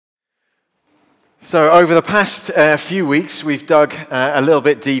So over the past few weeks, we've dug a little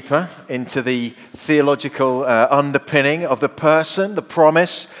bit deeper into the theological underpinning of the person, the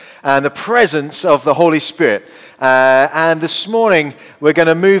promise, and the presence of the Holy Spirit. And this morning, we're going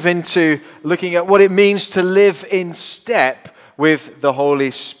to move into looking at what it means to live in step with the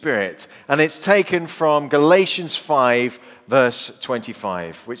Holy Spirit. And it's taken from Galatians 5, verse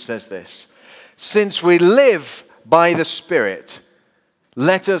 25, which says this: "Since we live by the Spirit,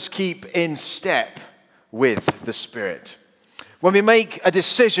 let us keep in step with the Spirit." When we make a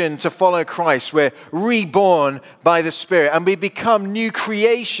decision to follow Christ, we're reborn by the Spirit and we become new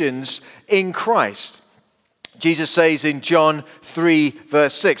creations in Christ. Jesus says in John 3,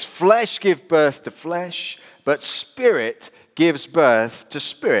 verse 6, "Flesh gives birth to flesh, but Spirit gives birth to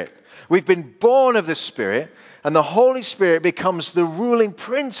spirit." We've been born of the Spirit, and the Holy Spirit becomes the ruling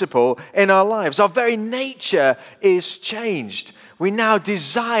principle in our lives. Our very nature is changed. We now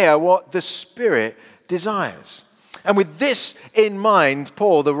desire what the Spirit desires. And with this in mind,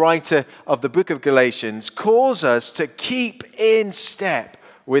 Paul, the writer of the book of Galatians, calls us to keep in step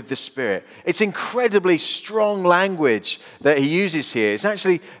with the Spirit. It's incredibly strong language that he uses here. It's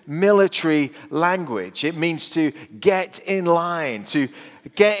actually military language. It means to get in line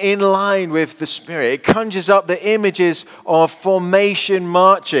with the Spirit. It conjures up the images of formation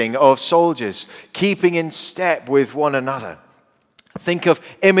marching of soldiers, keeping in step with one another. Think of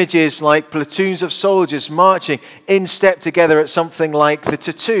images like platoons of soldiers marching in step together at something like the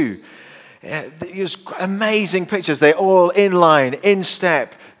tattoo. These amazing pictures. They're all in line, in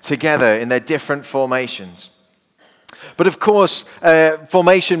step together in their different formations. But of course,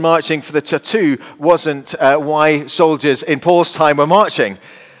 formation marching for the tattoo wasn't why soldiers in Paul's time were marching.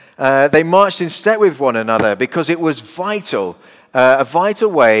 They marched in step with one another because it was vital. A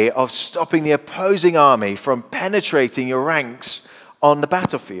vital way of stopping the opposing army from penetrating your ranks on the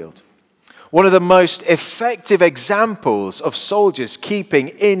battlefield. One of the most effective examples of soldiers keeping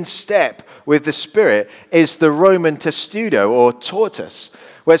in step with the Spirit is the Roman testudo or tortoise,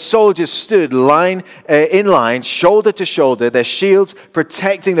 where soldiers stood in line, shoulder to shoulder, their shields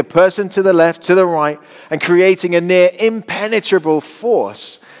protecting the person to the left, to the right, and creating a near impenetrable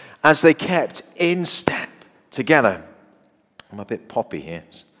force as they kept in step together. I'm a bit poppy here.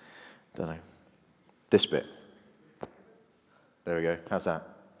 Don't know. This bit. There we go. How's that?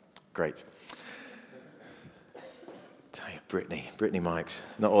 Great. Tell you, Brittany mics.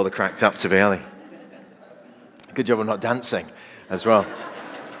 Not all they're cracked up to be, are they? Good job I'm not dancing as well.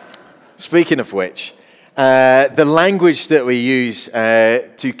 Speaking of which, the language that we use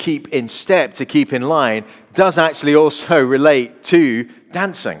to keep in step, to keep in line, does actually also relate to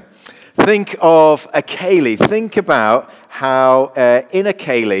dancing. Think of a ceilidh. Think about how in a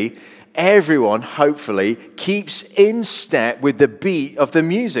ceilidh, everyone, hopefully, keeps in step with the beat of the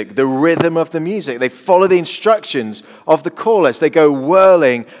music, the rhythm of the music. They follow the instructions of the chorus. They go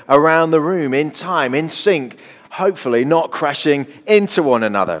whirling around the room in time, in sync, hopefully not crashing into one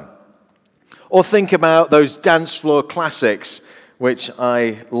another. Or think about those dance floor classics, which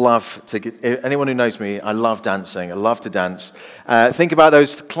I love to get. Anyone who knows me, I love dancing. I love to dance. Think about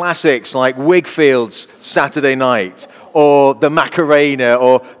those classics like Wigfield's Saturday Night, or the Macarena,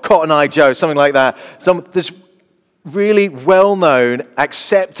 or Cotton Eye Joe, something like that. There's really well-known,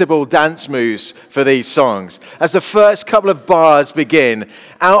 acceptable dance moves for these songs. As the first couple of bars begin,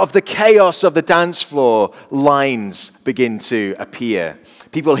 out of the chaos of the dance floor, lines begin to appear.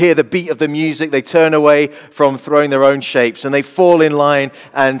 People hear the beat of the music, they turn away from throwing their own shapes, and they fall in line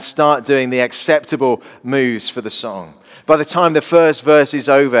and start doing the acceptable moves for the song. By the time the first verse is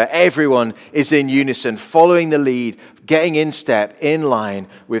over, everyone is in unison, following the lead, getting in step, in line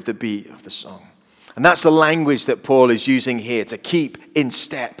with the beat of the song. And that's the language that Paul is using here, to keep in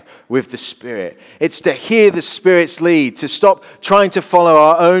step with the Spirit. It's to hear the Spirit's lead, to stop trying to follow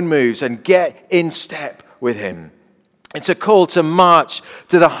our own moves and get in step with Him. It's a call to march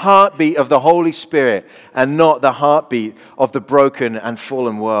to the heartbeat of the Holy Spirit and not the heartbeat of the broken and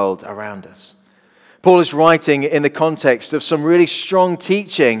fallen world around us. Paul is writing in the context of some really strong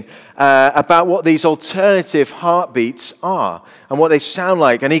teaching about what these alternative heartbeats are and what they sound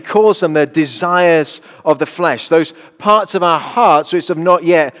like. And he calls them the desires of the flesh, those parts of our hearts which have not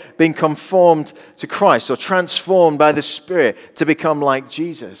yet been conformed to Christ or transformed by the Spirit to become like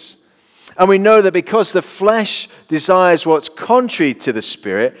Jesus. And we know that because the flesh desires what's contrary to the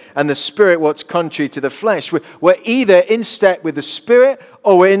Spirit and the Spirit what's contrary to the flesh, we're either in step with the Spirit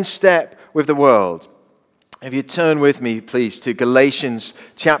or we're in step with the world. If you turn with me, please, to Galatians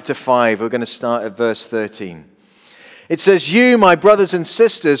chapter 5, we're going to start at verse 13. It says, "You, my brothers and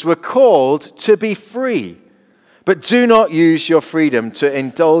sisters, were called to be free, but do not use your freedom to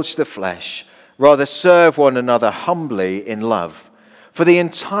indulge the flesh. Rather, serve one another humbly in love. For the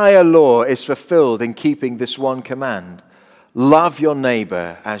entire law is fulfilled in keeping this one command: love your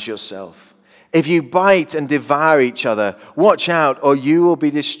neighbor as yourself. If you bite and devour each other, watch out, or you will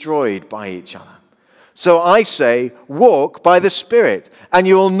be destroyed by each other. So I say, walk by the Spirit, and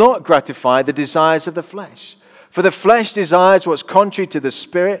you will not gratify the desires of the flesh. For the flesh desires what's contrary to the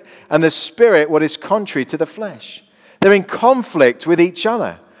Spirit, and the Spirit what is contrary to the flesh. They're in conflict with each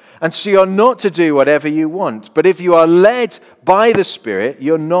other. And so you're not to do whatever you want. But if you are led by the Spirit,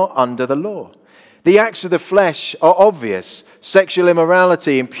 you're not under the law. The acts of the flesh are obvious: sexual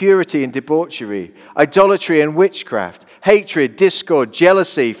immorality, impurity and debauchery, idolatry and witchcraft, hatred, discord,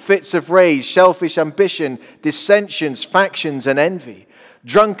 jealousy, fits of rage, selfish ambition, dissensions, factions and envy,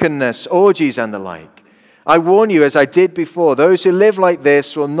 drunkenness, orgies and the like. I warn you, as I did before, those who live like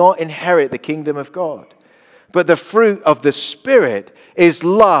this will not inherit the kingdom of God. But the fruit of the Spirit is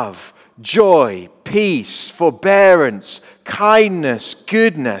love, joy, peace, forbearance, kindness,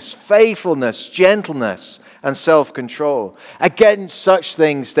 goodness, faithfulness, gentleness, and self-control. Against such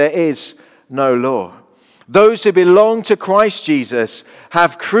things there is no law. Those who belong to Christ Jesus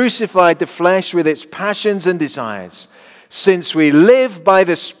have crucified the flesh with its passions and desires. Since we live by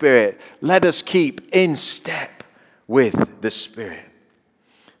the Spirit, let us keep in step with the Spirit.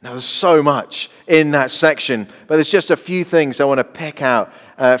 Now, there's so much in that section, but there's just a few things I want to pick out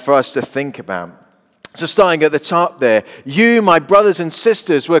for us to think about. So starting at the top there, you, my brothers and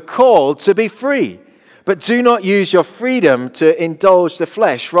sisters, were called to be free, but do not use your freedom to indulge the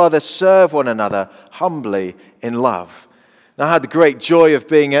flesh. Rather, serve one another humbly in love. Now, I had the great joy of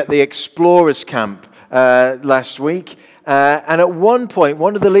being at the Explorers Camp last week. And at one point,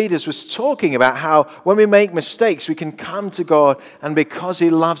 one of the leaders was talking about how when we make mistakes, we can come to God, and because He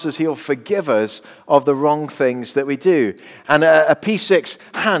loves us, He'll forgive us of the wrong things that we do. And a P6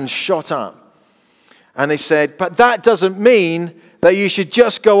 hand shot up. And they said, but that doesn't mean that you should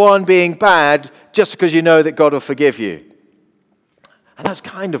just go on being bad just because you know that God will forgive you. And that's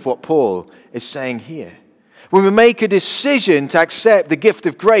kind of what Paul is saying here. When we make a decision to accept the gift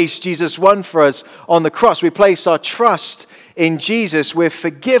of grace Jesus won for us on the cross, we place our trust in Jesus, we're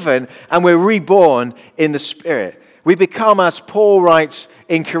forgiven and we're reborn in the Spirit. We become, as Paul writes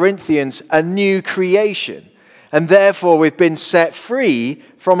in Corinthians, a new creation. And therefore we've been set free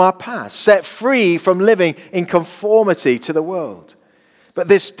from our past, set free from living in conformity to the world. But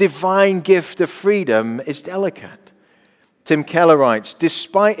this divine gift of freedom is delicate. Tim Keller writes,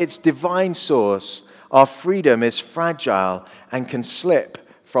 despite its divine source, our freedom is fragile and can slip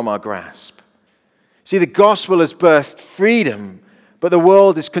from our grasp. See, the gospel has birthed freedom, but the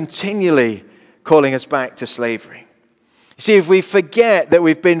world is continually calling us back to slavery. See, if we forget that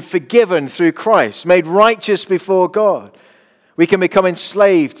we've been forgiven through Christ, made righteous before God, we can become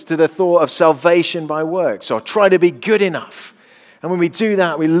enslaved to the thought of salvation by works or try to be good enough. And when we do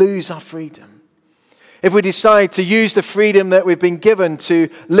that, we lose our freedom. If we decide to use the freedom that we've been given to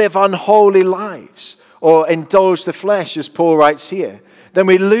live unholy lives or indulge the flesh, as Paul writes here, then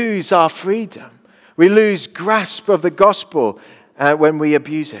we lose our freedom. We lose grasp of the gospel when we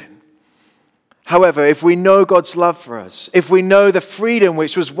abuse it. However, if we know God's love for us, if we know the freedom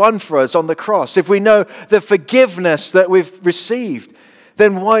which was won for us on the cross, if we know the forgiveness that we've received,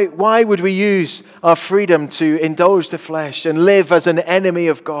 then why would we use our freedom to indulge the flesh and live as an enemy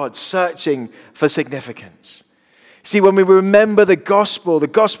of God, searching for significance? See, when we remember the gospel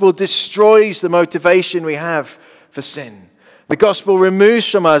destroys the motivation we have for sin. The gospel removes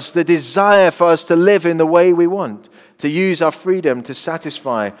from us the desire for us to live in the way we want, to use our freedom to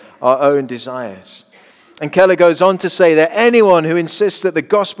satisfy our own desires. And Keller goes on to say that anyone who insists that the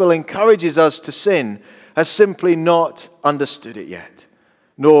gospel encourages us to sin has simply not understood it yet,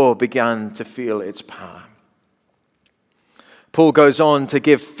 nor begun to feel its power. Paul goes on to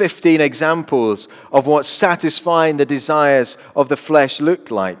give 15 examples of what satisfying the desires of the flesh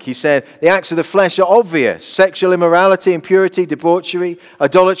looked like. He said, the acts of the flesh are obvious: sexual immorality, impurity, debauchery,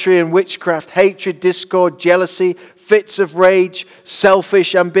 idolatry and witchcraft, hatred, discord, jealousy, fits of rage,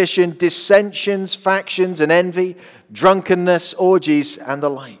 selfish ambition, dissensions, factions and envy, drunkenness, orgies and the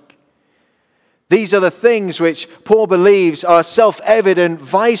like. These are the things which Paul believes are self-evident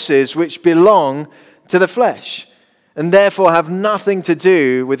vices which belong to the flesh, and therefore have nothing to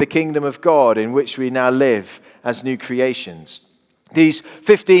do with the kingdom of God in which we now live as new creations. These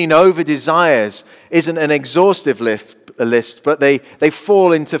 15 over-desires isn't an exhaustive list, but they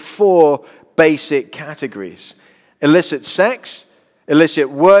fall into 4 basic categories: illicit sex, illicit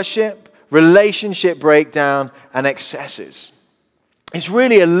worship, relationship breakdown, and excesses. It's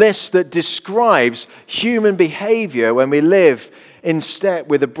really a list that describes human behavior when we live in step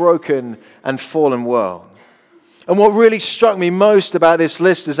with a broken and fallen world. And what really struck me most about this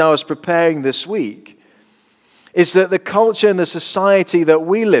list as I was preparing this week is that the culture and the society that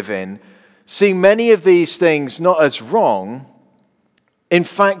we live in see many of these things not as wrong. In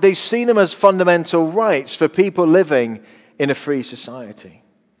fact, they see them as fundamental rights for people living in a free society.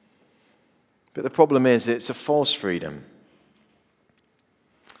 But the problem is, it's a false freedom.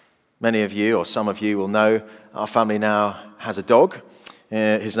 Many of you, or some of you, will know our family now has a dog.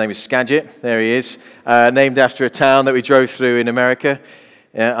 His name is Skagit. There he is, named after a town that we drove through in America.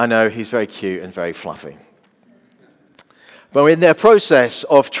 I know, he's very cute and very fluffy. But we're in the process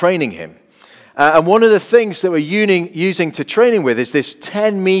of training him. And one of the things that we're using to train him with is this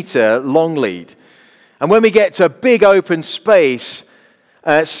 10-meter long lead. And when we get to a big open space,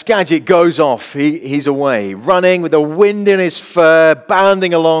 Skagit goes off. He's away, running with the wind in his fur,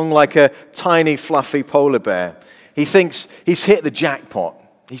 bounding along like a tiny, fluffy polar bear. He thinks he's hit the jackpot.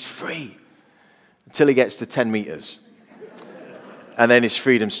 He's free until he gets to 10 meters. And then his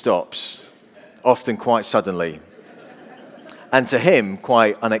freedom stops, often quite suddenly. And to him,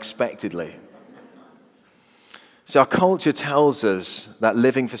 quite unexpectedly. So our culture tells us that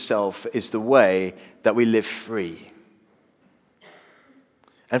living for self is the way that we live free.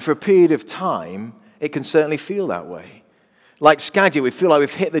 And for a period of time, it can certainly feel that way. Like Skagit, we feel like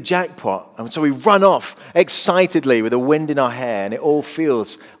we've hit the jackpot. And so we run off excitedly with the wind in our hair, and it all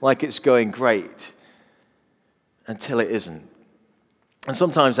feels like it's going great until it isn't. And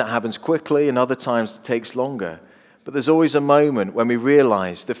sometimes that happens quickly, and other times it takes longer. But there's always a moment when we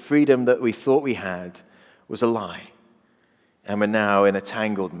realize the freedom that we thought we had was a lie, and we're now in a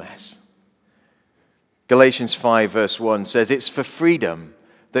tangled mess. Galatians 5 verse 1 says, it's for freedom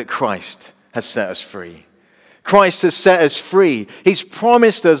that Christ has set us free. Christ has set us free. He's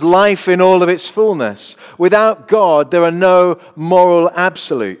promised us life in all of its fullness. Without God, there are no moral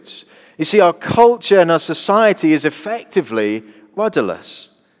absolutes. You see, our culture and our society is effectively rudderless.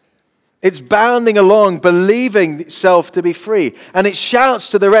 It's bounding along, believing itself to be free. And it shouts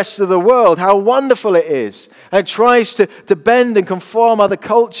to the rest of the world how wonderful it is. And it tries to bend and conform other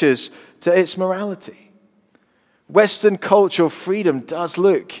cultures to its morality. Western cultural freedom does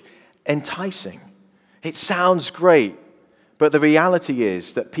look enticing. It sounds great. But the reality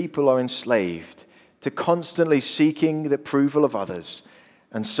is that people are enslaved to constantly seeking the approval of others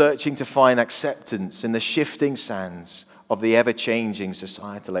and searching to find acceptance in the shifting sands of the ever-changing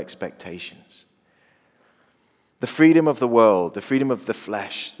societal expectations. The freedom of the world, the freedom of the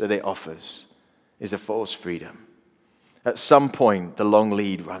flesh that it offers is a false freedom. At some point, the long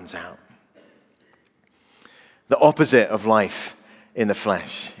lead runs out. The opposite of life in the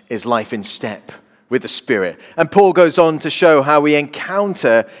flesh is life in step with the Spirit. And Paul goes on to show how we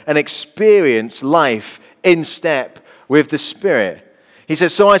encounter and experience life in step with the Spirit. He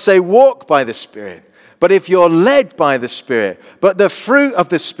says, so I say, walk by the Spirit. But if you're led by the Spirit, but the fruit of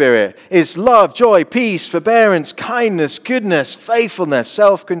the Spirit is love, joy, peace, forbearance, kindness, goodness, faithfulness,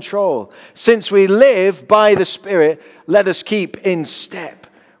 self-control. Since we live by the Spirit, let us keep in step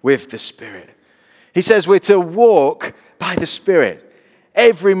with the Spirit. He says we're to walk by the Spirit.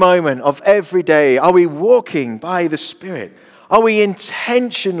 Every moment of every day, are we walking by the Spirit? Are we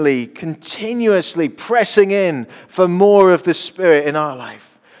intentionally, continuously pressing in for more of the Spirit in our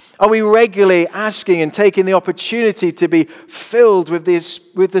life? Are we regularly asking and taking the opportunity to be filled with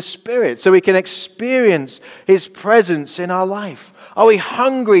the Spirit so we can experience His presence in our life? Are we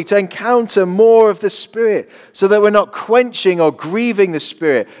hungry to encounter more of the Spirit so that we're not quenching or grieving the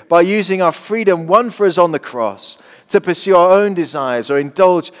Spirit by using our freedom won for us on the cross to pursue our own desires or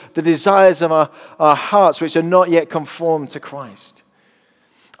indulge the desires of our hearts which are not yet conformed to Christ?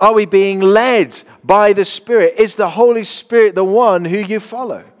 Are we being led by the Spirit? Is the Holy Spirit the one who you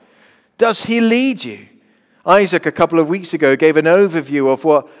follow? Does He lead you? Isaac, a couple of weeks ago, gave an overview of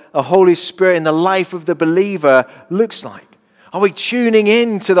what a Holy Spirit in the life of the believer looks like. Are we tuning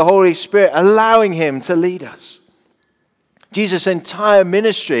in to the Holy Spirit, allowing Him to lead us? Jesus' entire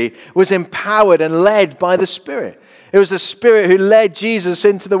ministry was empowered and led by the Spirit. It was the Spirit who led Jesus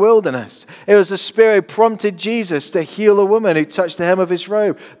into the wilderness. It was the Spirit who prompted Jesus to heal a woman who touched the hem of His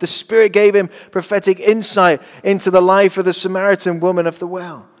robe. The Spirit gave Him prophetic insight into the life of the Samaritan woman of the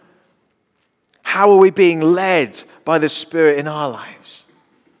well. How are we being led by the Spirit in our lives?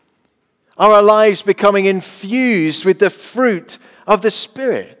 Are our lives becoming infused with the fruit of the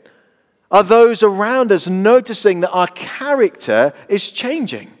Spirit? Are those around us noticing that our character is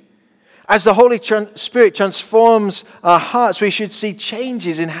changing? As the Holy Spirit transforms our hearts, we should see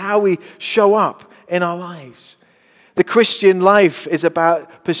changes in how we show up in our lives. The Christian life is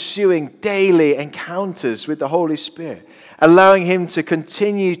about pursuing daily encounters with the Holy Spirit. allowing him to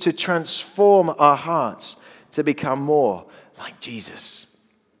continue to transform our hearts to become more like Jesus.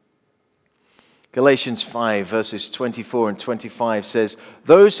 Galatians 5 verses 24 and 25 says,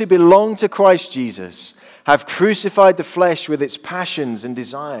 "Those who belong to Christ Jesus have crucified the flesh with its passions and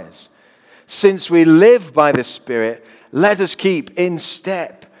desires. Since we live by the Spirit, let us keep in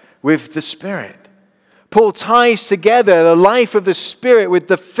step with the Spirit." Paul ties together the life of the Spirit with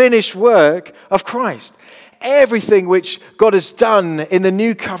the finished work of Christ. Everything which God has done in the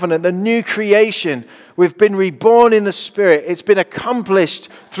new covenant, the new creation, we've been reborn in the Spirit. It's been accomplished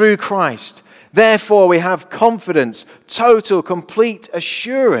through Christ. Therefore, we have confidence, total, complete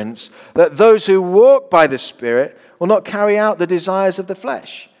assurance that those who walk by the Spirit will not carry out the desires of the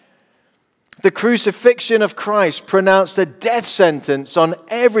flesh. The crucifixion of Christ pronounced a death sentence on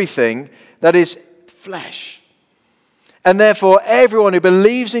everything that is flesh. And therefore, everyone who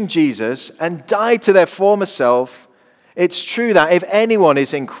believes in Jesus and died to their former self, it's true that if anyone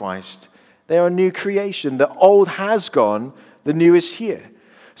is in Christ, they are a new creation. The old has gone, the new is here.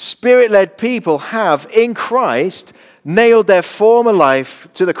 Spirit-led people have, in Christ, nailed their former life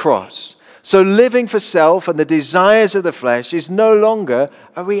to the cross. So living for self and the desires of the flesh is no longer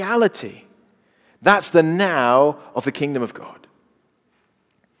a reality. That's the now of the kingdom of God.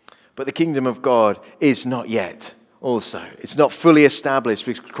 But the kingdom of God is not yet also. It's not fully established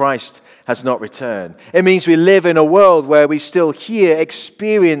because Christ has not returned. It means we live in a world where we still hear,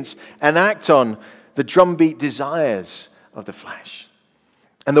 experience, and act on the drumbeat desires of the flesh.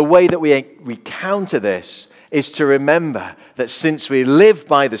 And the way that we counter this is to remember that since we live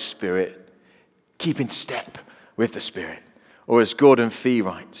by the Spirit, keep in step with the Spirit. Or as Gordon Fee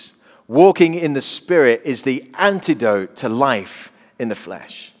writes, walking in the Spirit is the antidote to life in the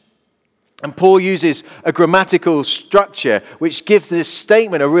flesh. And Paul uses a grammatical structure which gives this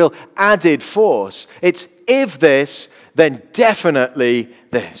statement a real added force. It's if this, then definitely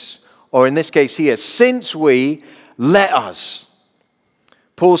this. Or in this case here, since we, let us.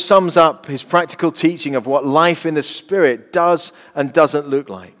 Paul sums up his practical teaching of what life in the Spirit does and doesn't look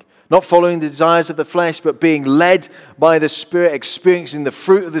like. Not following the desires of the flesh, but being led by the Spirit, experiencing the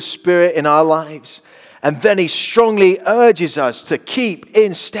fruit of the Spirit in our lives. And then he strongly urges us to keep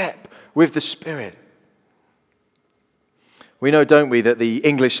in step with the Spirit. We know, don't we, that the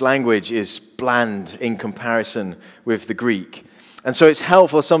English language is bland in comparison with the Greek. And so it's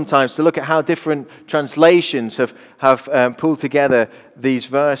helpful sometimes to look at how different translations have pulled together these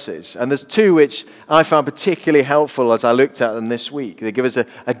verses. And there's two which I found particularly helpful as I looked at them this week. They give us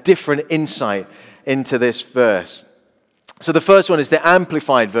a different insight into this verse. So the first one is the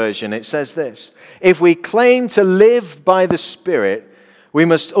Amplified Version. It says this: if we claim to live by the Spirit, we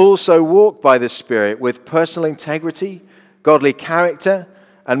must also walk by the Spirit with personal integrity, godly character,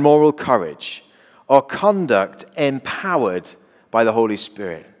 and moral courage, or conduct empowered by the Holy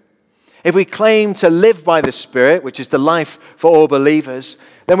Spirit. If we claim to live by the Spirit, which is the life for all believers,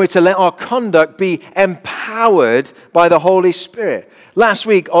 then we're to let our conduct be empowered by the Holy Spirit. Last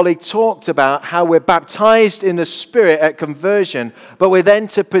week, Ollie talked about how we're baptized in the Spirit at conversion, but we're then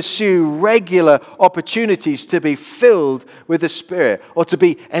to pursue regular opportunities to be filled with the Spirit or to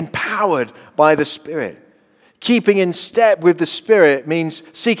be empowered by the Spirit. Keeping in step with the Spirit means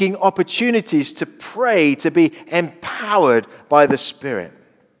seeking opportunities to pray, to be empowered by the Spirit.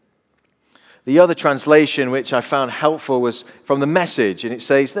 The other translation which I found helpful was from the Message, and it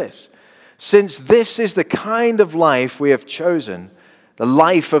says this: since this is the kind of life we have chosen, the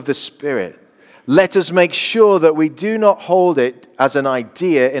life of the Spirit, let us make sure that we do not hold it as an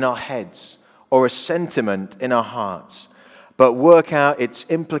idea in our heads or a sentiment in our hearts, but work out its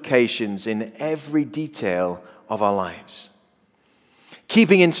implications in every detail of our lives.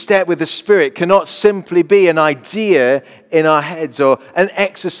 Keeping in step with the Spirit cannot simply be an idea in our heads or an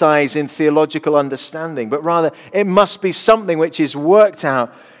exercise in theological understanding, but rather it must be something which is worked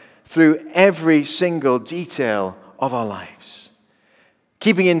out through every single detail of our lives.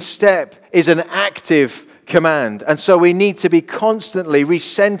 Keeping in step is an active command, and so we need to be constantly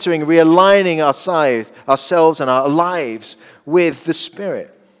recentering, realigning ourselves and our lives with the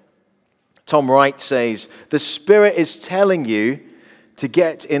Spirit. Tom Wright says, the Spirit is telling you to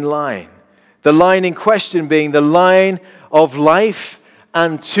get in line. The line in question being the line of life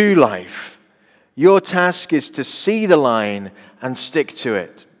and to life. Your task is to see the line and stick to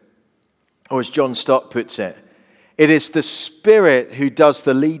it. Or as John Stott puts it, it is the Spirit who does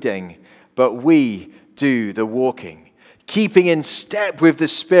the leading, but we do the walking. Keeping in step with the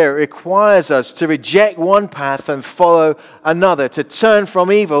Spirit requires us to reject one path and follow another, to turn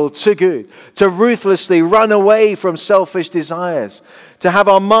from evil to good, to ruthlessly run away from selfish desires, to have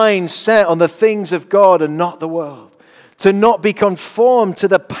our minds set on the things of God and not the world, to not be conformed to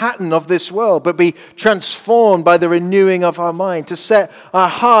the pattern of this world, but be transformed by the renewing of our mind, to set our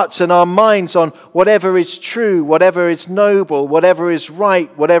hearts and our minds on whatever is true, whatever is noble, whatever is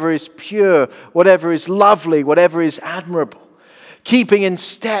right, whatever is pure, whatever is lovely, whatever is admirable. Keeping in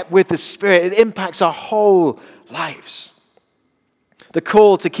step with the Spirit, it impacts our whole lives. The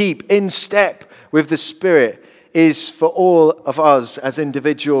call to keep in step with the Spirit is for all of us as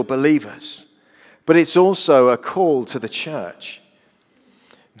individual believers. But it's also a call to the church.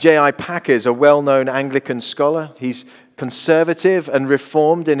 J.I. Packer is a well-known Anglican scholar. He's conservative and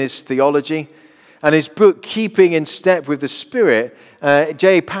reformed in his theology. And his book, Keeping in Step with the Spirit,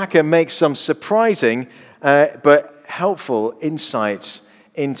 J.I. Packer makes some surprising but helpful insights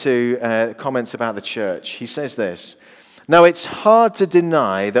into comments about the church. He says this: "Now, it's hard to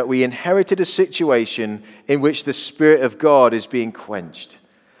deny that we inherited a situation in which the Spirit of God is being quenched.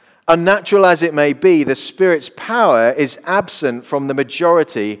 Unnatural as it may be, the Spirit's power is absent from the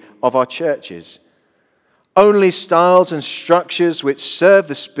majority of our churches. Only styles and structures which serve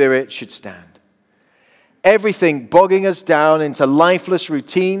the Spirit should stand. Everything bogging us down into lifeless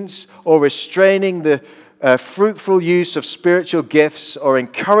routines or restraining the fruitful use of spiritual gifts or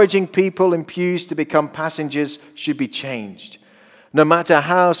encouraging people in pews to become passengers should be changed, no matter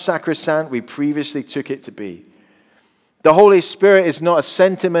how sacrosanct we previously took it to be. The Holy Spirit is not a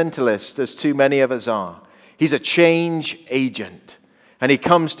sentimentalist, as too many of us are. He's a change agent, and he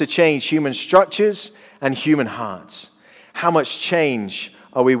comes to change human structures and human hearts. How much change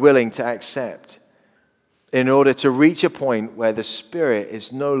are we willing to accept in order to reach a point where the Spirit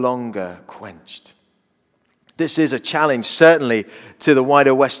is no longer quenched?" This is a challenge, certainly, to the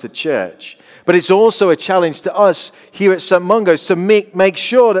wider Western Church. But it's also a challenge to us here at St. Mungo's to make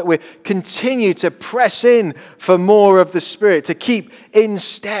sure that we continue to press in for more of the Spirit, to keep in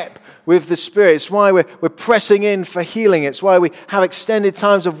step with the Spirit. It's why we're pressing in for healing. It's why we have extended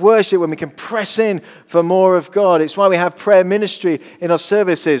times of worship when we can press in for more of God. It's why we have prayer ministry in our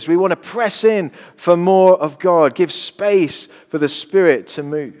services. We want to press in for more of God, give space for the Spirit to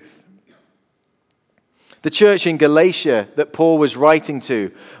move. The church in Galatia that Paul was writing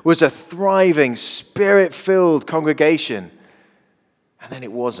to was a thriving, Spirit-filled congregation. And then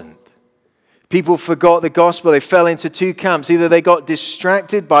it wasn't. People forgot the gospel. They fell into two camps. Either they got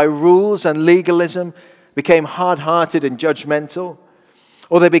distracted by rules and legalism, became hard-hearted and judgmental,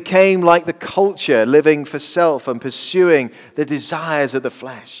 or they became like the culture, living for self and pursuing the desires of the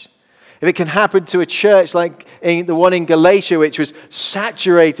flesh. If it can happen to a church like the one in Galatia, which was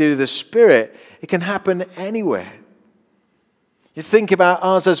saturated with the Spirit, it can happen anywhere. You think about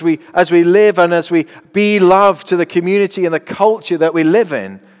us as we live and as we be love to the community and the culture that we live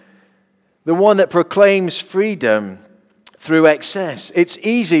in, the one that proclaims freedom through excess. It's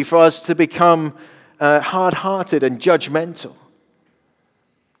easy for us to become hard-hearted and judgmental.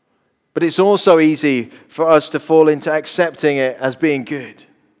 But it's also easy for us to fall into accepting it as being good.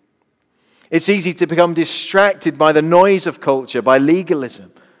 It's easy to become distracted by the noise of culture, by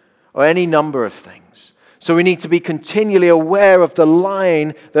legalism, or any number of things. So we need to be continually aware of the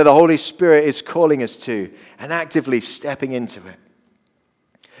line that the Holy Spirit is calling us to and actively stepping into it.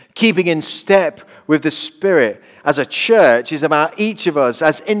 Keeping in step with the Spirit as a church is about each of us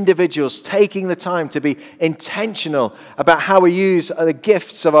as individuals taking the time to be intentional about how we use the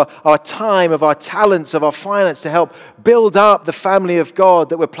gifts of our time, of our talents, of our finance to help build up the family of God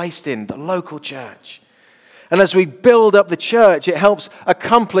that we're placed in, the local church. And as we build up the church, it helps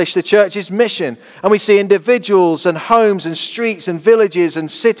accomplish the church's mission. And we see individuals and homes and streets and villages and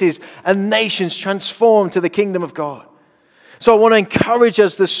cities and nations transformed to the kingdom of God. So I want to encourage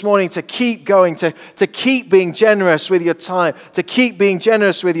us this morning to keep going, to keep being generous with your time, to keep being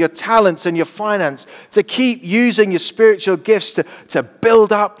generous with your talents and your finance, to keep using your spiritual gifts to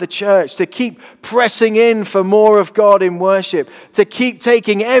build up the church, to keep pressing in for more of God in worship, to keep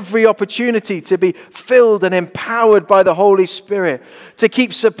taking every opportunity to be filled and empowered by the Holy Spirit, to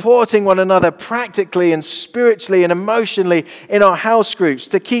keep supporting one another practically and spiritually and emotionally in our house groups,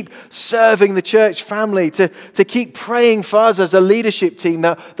 to keep serving the church family, to keep praying for us as a leadership team,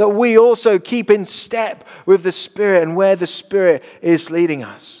 that we also keep in step with the Spirit and where the Spirit is leading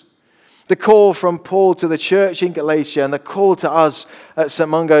us. The call from Paul to the church in Galatia and the call to us at St.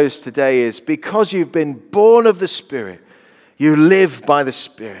 Mungo's today is, because you've been born of the Spirit, you live by the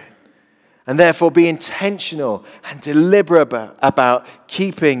Spirit. And therefore be intentional and deliberate about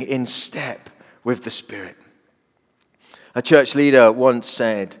keeping in step with the Spirit. A church leader once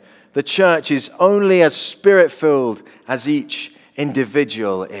said, "The church is only as Spirit-filled as each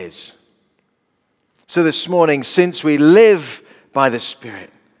individual is." So this morning, since we live by the Spirit,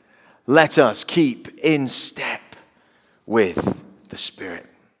 let us keep in step with the Spirit.